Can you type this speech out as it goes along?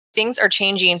Things are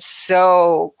changing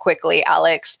so quickly,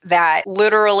 Alex, that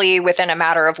literally within a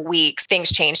matter of weeks,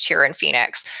 things changed here in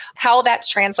Phoenix. How that's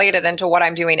translated into what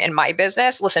I'm doing in my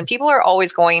business. Listen, people are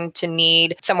always going to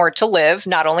need somewhere to live.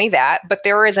 Not only that, but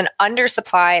there is an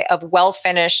undersupply of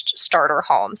well-finished starter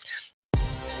homes.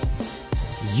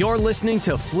 You're listening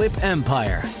to Flip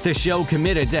Empire, the show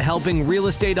committed to helping real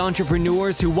estate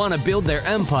entrepreneurs who want to build their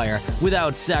empire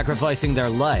without sacrificing their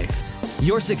life.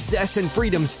 Your success and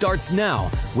freedom starts now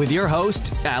with your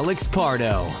host, Alex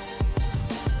Pardo.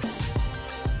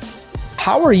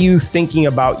 How are you thinking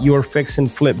about your fix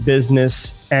and flip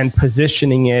business and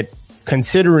positioning it,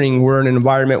 considering we're in an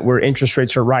environment where interest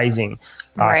rates are rising?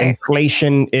 Right.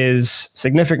 Inflation is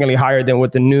significantly higher than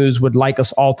what the news would like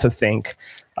us all to think.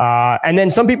 And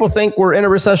then some people think we're in a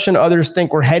recession. Others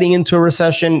think we're heading into a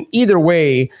recession. Either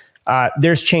way,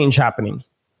 there's change happening.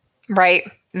 Right.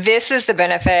 This is the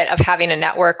benefit of having a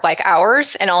network like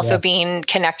ours and also being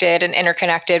connected and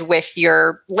interconnected with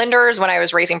your lenders. When I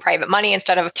was raising private money,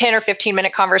 instead of a 10 or 15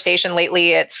 minute conversation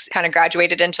lately, it's kind of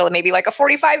graduated into maybe like a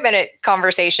 45-minute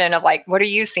conversation of like, what are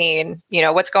you seeing? You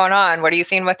know, what's going on? What are you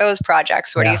seeing with those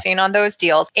projects? What are you seeing on those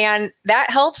deals? And that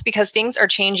helps because things are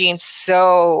changing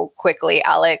so quickly,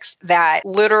 Alex, that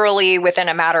literally within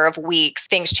a matter of weeks,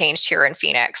 things changed here in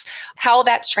Phoenix. How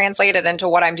that's translated into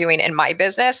what I'm doing in my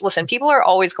business. Listen, people are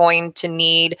always going to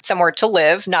need somewhere to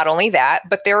live. Not only that,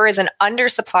 but there is an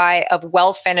undersupply of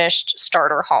well-finished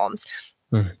starter homes.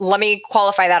 Let me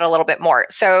qualify that a little bit more.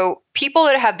 So people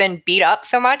that have been beat up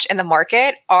so much in the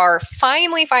market are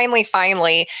finally,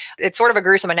 it's sort of a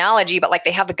gruesome analogy, but like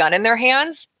they have the gun in their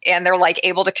hands and they're like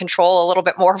able to control a little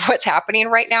bit more of what's happening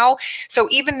right now. So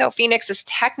even though Phoenix is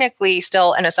technically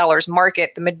still in a seller's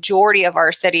market, the majority of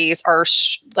our cities are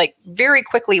like very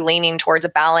quickly leaning towards a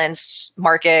balanced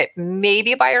market,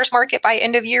 maybe a buyer's market by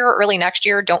end of year or early next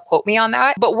year. Don't quote me on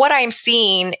that. But what I'm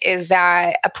seeing is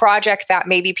that a project that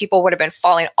maybe people would have been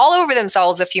falling all over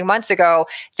themselves a few months ago,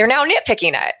 they're now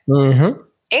nitpicking it.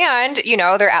 And, you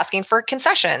know, they're asking for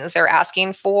concessions. They're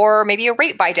asking for maybe a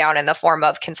rate buy down in the form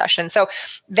of concessions. So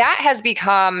that has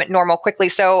become normal quickly.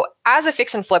 So as a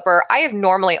fix and flipper, I have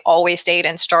normally always stayed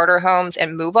in starter homes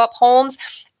and move up homes.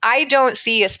 I don't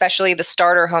see especially the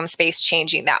starter home space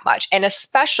changing that much. And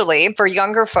especially for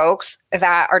younger folks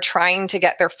that are trying to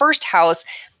get their first house,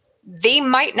 they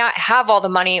might not have all the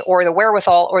money or the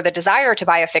wherewithal or the desire to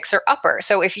buy a fixer upper.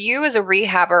 So if you as a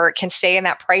rehabber can stay in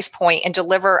that price point and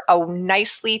deliver a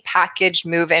nicely packaged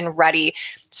move-in ready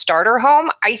starter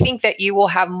home, I think that you will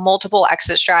have multiple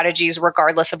exit strategies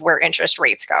regardless of where interest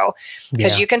rates go.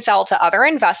 Because you can sell to other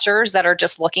investors that are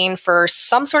just looking for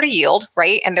some sort of yield,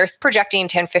 right? And they're projecting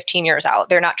 10, 15 years out.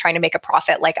 They're not trying to make a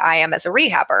profit like I am as a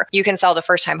rehabber. You can sell to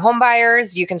first-time home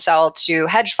buyers. You can sell to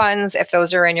hedge funds if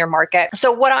those are in your market.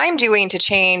 So what I'm doing to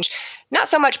change not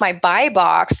so much my buy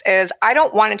box is I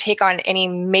don't want to take on any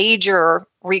major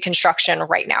reconstruction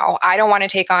right now. I don't want to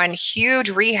take on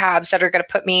huge rehabs that are going to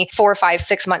put me 4, 5,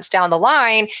 6 months down the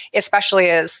line, especially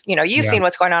as, you know, you've seen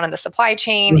what's going on in the supply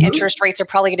chain. Interest rates are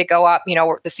probably going to go up. You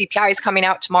know, the CPI is coming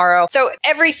out tomorrow. So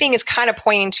everything is kind of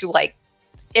pointing to like,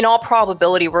 in all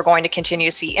probability, we're going to continue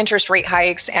to see interest rate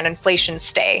hikes and inflation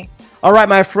stay. All right,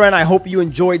 my friend, I hope you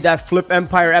enjoyed that Flip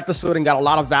Empire episode and got a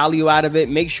lot of value out of it.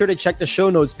 Make sure to check the show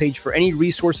notes page for any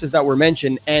resources that were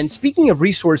mentioned. And speaking of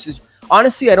resources,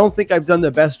 honestly, I don't think I've done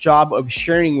the best job of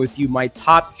sharing with you my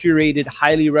top curated,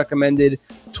 highly recommended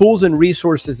tools and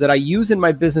resources that I use in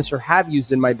my business or have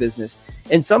used in my business.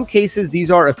 In some cases, these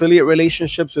are affiliate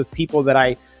relationships with people that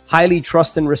I highly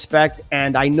trust and respect.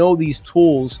 And I know these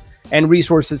tools and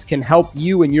resources can help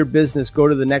you and your business go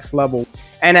to the next level.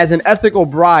 And as an ethical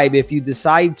bribe, if you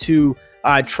decide to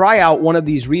try out one of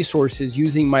these resources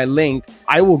using my link,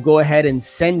 I will go ahead and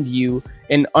send you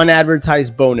an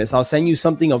unadvertised bonus. I'll send you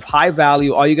something of high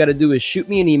value. All you got to do is shoot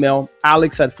me an email,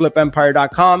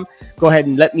 alex@flipempire.com. Go ahead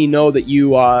and let me know that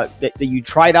you that you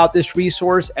tried out this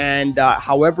resource, and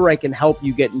however I can help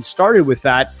you getting started with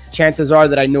that, chances are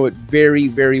that I know it very,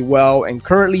 very well and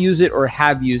currently use it or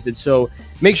have used it. So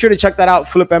make sure to check that out,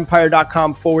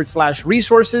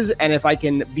 flipempire.com/resources. And if I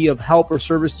can be of help or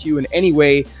service to you in any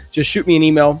way, just shoot me an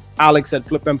email,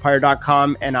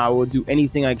 alex@flipempire.com, and I will do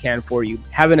anything I can for you.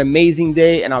 Have an amazing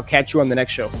day, and I'll catch you on the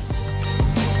next show.